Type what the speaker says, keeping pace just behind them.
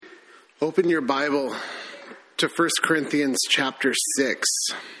Open your Bible to 1 Corinthians chapter 6.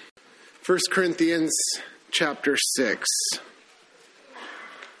 1 Corinthians chapter 6.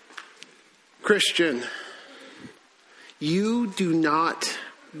 Christian, you do not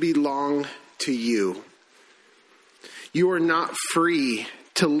belong to you. You are not free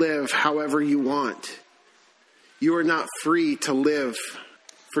to live however you want. You are not free to live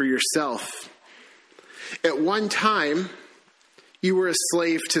for yourself. At one time, you were a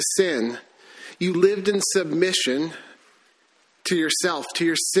slave to sin. You lived in submission to yourself, to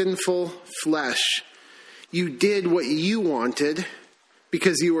your sinful flesh. You did what you wanted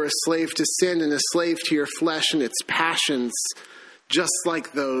because you were a slave to sin and a slave to your flesh and its passions, just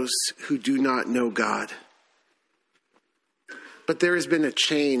like those who do not know God. But there has been a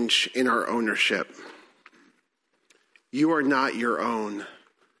change in our ownership. You are not your own.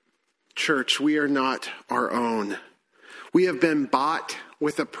 Church, we are not our own. We have been bought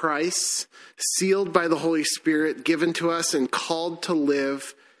with a price, sealed by the Holy Spirit, given to us and called to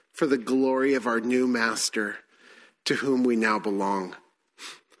live for the glory of our new master, to whom we now belong.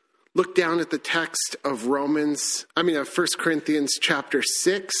 Look down at the text of 1 Corinthians chapter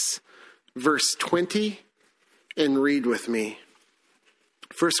 6, verse 20, and read with me.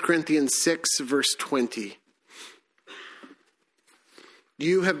 1 Corinthians 6, verse 20.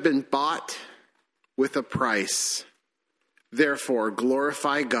 You have been bought with a price. Therefore,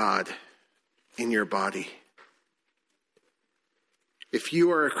 glorify God in your body. If you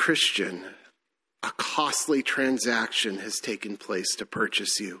are a Christian, a costly transaction has taken place to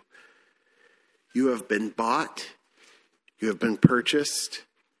purchase you. You have been bought. You have been purchased.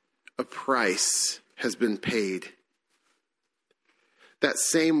 A price has been paid. That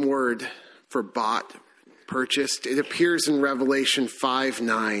same word for bought, purchased, it appears in Revelation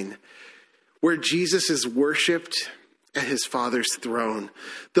 5:9, where Jesus is worshipped at his Father's throne.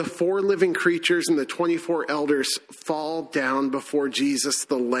 The 4 living creatures and the 24 elders fall down before Jesus,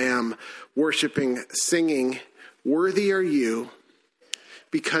 the Lamb, worshiping, singing, "Worthy are you,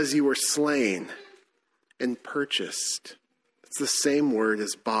 because you were slain and purchased." It's the same word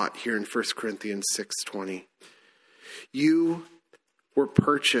as bought here in 1 Corinthians 6:20. You were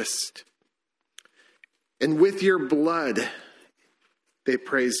purchased. And with your blood, they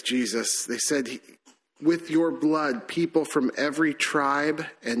praised Jesus. They said, with your blood, people from every tribe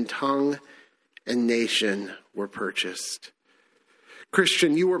and tongue and nation were purchased.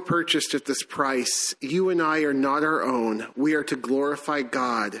 Christian, you were purchased at this price. You and I are not our own. We are to glorify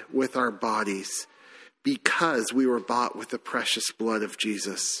God with our bodies because we were bought with the precious blood of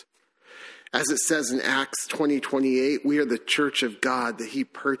Jesus. As it says in Acts 20:28, we are the church of God that he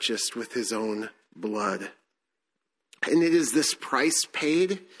purchased with his own blood. And it is this price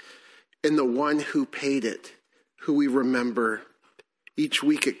paid and the one who paid it, who we remember each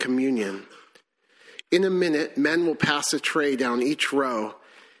week at communion. In a minute, men will pass a tray down each row,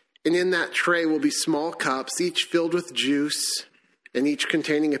 and in that tray will be small cups, each filled with juice, and each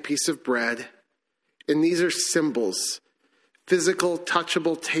containing a piece of bread. And these are symbols, physical,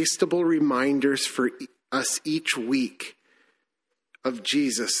 touchable, tastable reminders for us each week of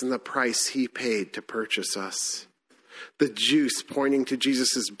Jesus and the price he paid to purchase us. The juice pointing to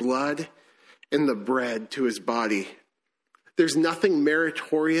Jesus' blood and the bread to his body. There's nothing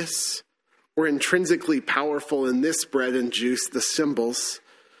meritorious or intrinsically powerful in this bread and juice, the symbols,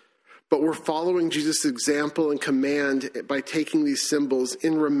 but we're following Jesus' example and command by taking these symbols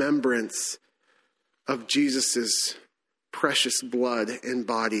in remembrance of Jesus' precious blood and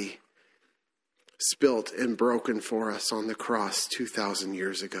body spilt and broken for us on the cross 2,000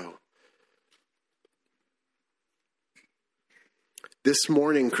 years ago. This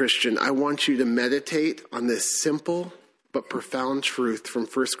morning, Christian, I want you to meditate on this simple but profound truth from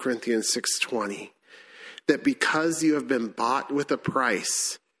 1 Corinthians 6:20, that because you have been bought with a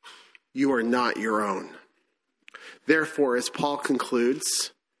price, you are not your own. Therefore, as Paul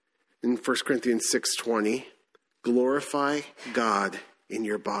concludes in 1 Corinthians 6:20, glorify God in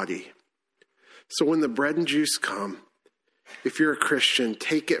your body. So when the bread and juice come, if you're a Christian,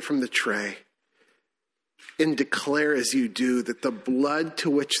 take it from the tray and declare as you do that the blood to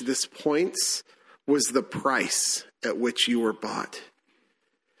which this points was the price at which you were bought.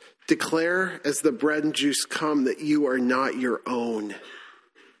 Declare as the bread and juice come that you are not your own.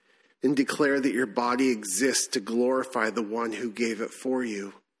 And declare that your body exists to glorify the one who gave it for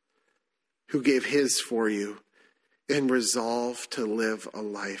you, who gave his for you, and resolve to live a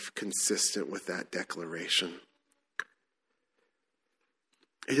life consistent with that declaration.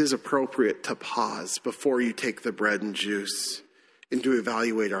 It is appropriate to pause before you take the bread and juice and to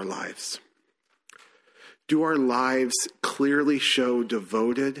evaluate our lives. Do our lives clearly show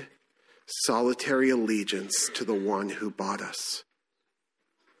devoted, solitary allegiance to the one who bought us.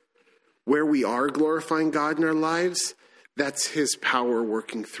 Where we are glorifying God in our lives, that's his power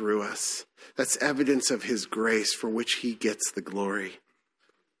working through us. That's evidence of his grace for which he gets the glory.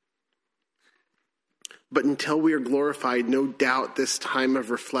 But until we are glorified, no doubt this time of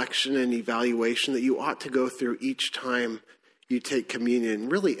reflection and evaluation that you ought to go through each time you take communion,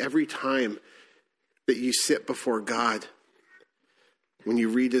 really every time that you sit before God, when you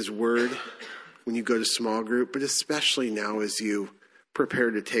read his word, when you go to small group, but especially now as you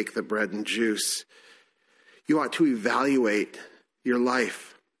prepare to take the bread and juice, you ought to evaluate your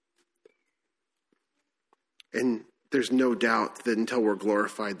life. And there's no doubt that until we're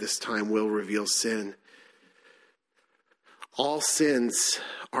glorified, this time will reveal sin. All sins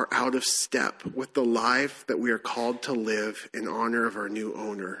are out of step with the life that we are called to live in honor of our new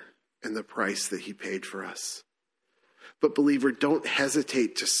owner and the price that he paid for us. But believer, don't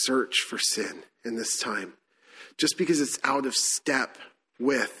hesitate to search for sin in this time. Just because it's out of step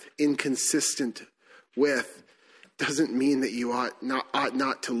with, inconsistent with, doesn't mean that you ought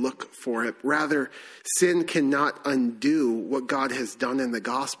not to look for it. Rather, sin cannot undo what God has done in the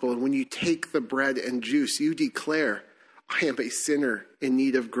gospel. And when you take the bread and juice, you declare, I am a sinner in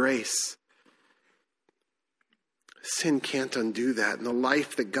need of grace. Sin can't undo that. And the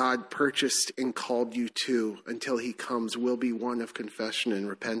life that God purchased and called you to until he comes will be one of confession and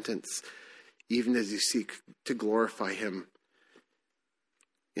repentance, even as you seek to glorify him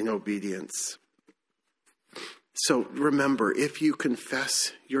in obedience. So remember, if you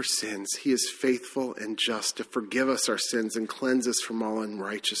confess your sins, he is faithful and just to forgive us our sins and cleanse us from all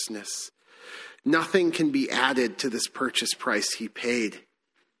unrighteousness. Nothing can be added to this purchase price he paid.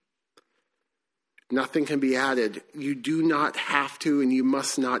 Nothing can be added. You do not have to, and you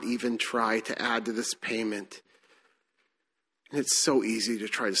must not even try to add to this payment. And it's so easy to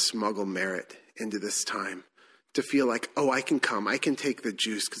try to smuggle merit into this time, to feel like, oh, I can come, I can take the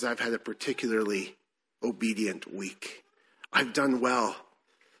juice because I've had a particularly obedient week. I've done well.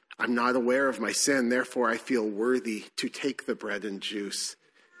 I'm not aware of my sin, therefore I feel worthy to take the bread and juice.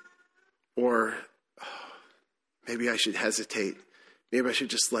 Or maybe I should hesitate. Maybe I should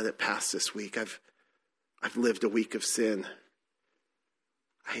just let it pass this week. I've lived a week of sin.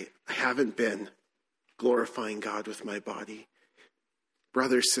 I haven't been glorifying God with my body.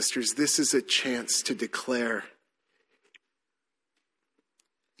 Brothers, sisters, this is a chance to declare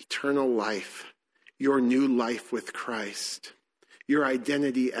eternal life, your new life with Christ, your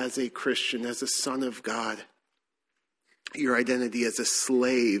identity as a Christian, as a son of God, your identity as a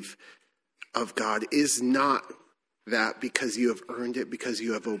slave of God is not that because you have earned it, because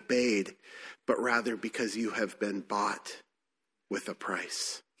you have obeyed, but rather because you have been bought with a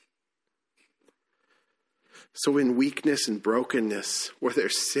price. So in weakness and brokenness, where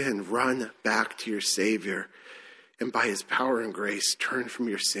there's sin, run back to your Savior, and by his power and grace, turn from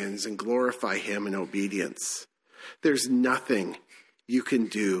your sins and glorify him in obedience. There's nothing you can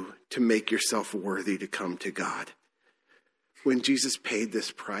do to make yourself worthy to come to God. When Jesus paid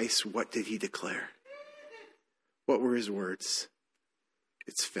this price, what did he declare? What were his words?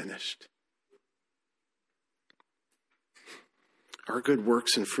 It's finished. Our good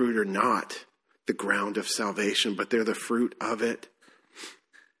works and fruit are not the ground of salvation, but they're the fruit of it.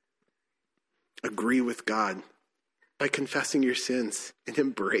 Agree with God by confessing your sins and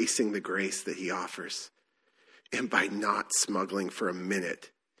embracing the grace that he offers, and by not smuggling for a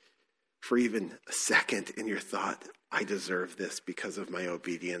minute, for even a second in your thought, I deserve this because of my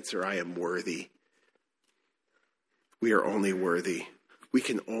obedience, or I am worthy. We are only worthy. We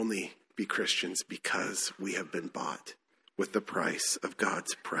can only be Christians because we have been bought with the price of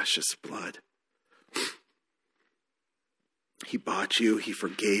God's precious blood. He bought you, he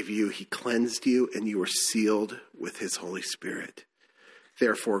forgave you, he cleansed you, and you are sealed with his Holy Spirit.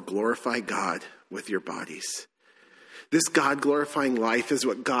 Therefore, glorify God with your bodies. This God-glorifying life is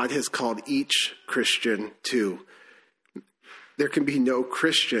what God has called each Christian to. There can be no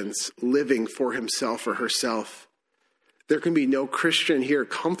Christians living for himself or herself. There can be no Christian here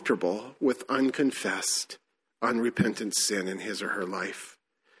comfortable with unconfessed, unrepentant sin in his or her life.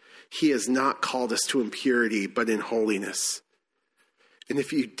 He has not called us to impurity, but in holiness. And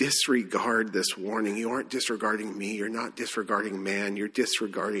if you disregard this warning, you aren't disregarding me, you're not disregarding man, you're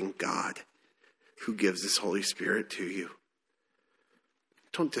disregarding God who gives his Holy Spirit to you.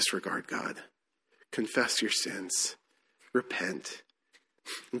 Don't disregard God. Confess your sins. Repent.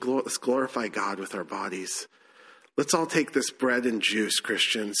 And let's glorify God with our bodies. Let's all take this bread and juice,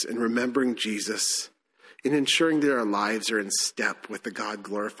 Christians, in remembering Jesus, in ensuring that our lives are in step with the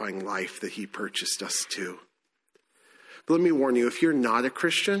God-glorifying life that he purchased us to. But let me warn you, if you're not a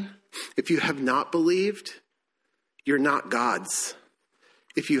Christian, If you have not believed, you're not God's.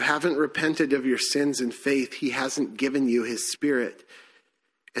 If you haven't repented of your sins in faith, he hasn't given you his Spirit.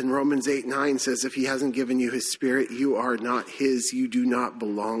 And Romans 8:9 says, if he hasn't given you his Spirit, you are not his. You do not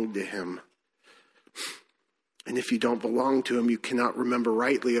belong to him. And if you don't belong to him, you cannot remember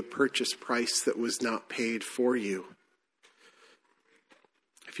rightly a purchase price that was not paid for you.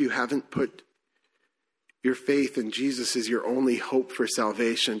 If you haven't put your faith in Jesus as your only hope for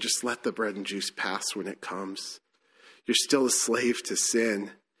salvation, just let the bread and juice pass when it comes. You're still a slave to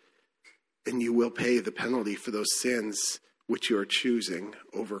sin, and you will pay the penalty for those sins which you are choosing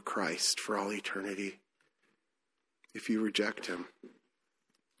over Christ for all eternity if you reject him.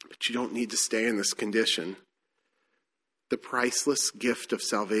 But you don't need to stay in this condition. The priceless gift of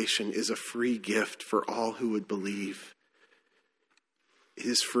salvation is a free gift for all who would believe. It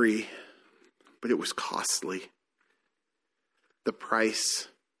is free, but it was costly. The price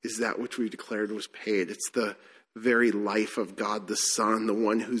is that which we declared was paid. It's the very life of God the Son, the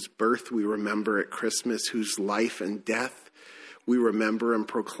one whose birth we remember at Christmas, whose life and death we remember and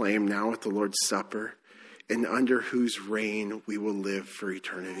proclaim now at the Lord's Supper, and under whose reign we will live for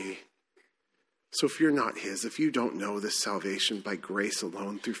eternity. So if you're not his, if you don't know this salvation by grace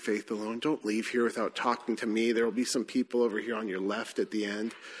alone, through faith alone, don't leave here without talking to me. There will be some people over here on your left at the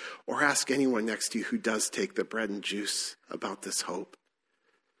end, or ask anyone next to you who does take the bread and juice about this hope.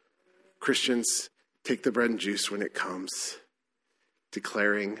 Christians, take the bread and juice when it comes,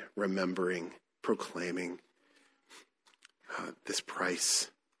 declaring, remembering, proclaiming this price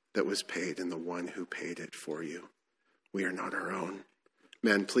that was paid and the one who paid it for you. We are not our own.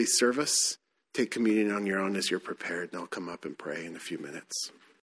 Men, please serve us. Take communion on your own as you're prepared, and I'll come up and pray in a few minutes.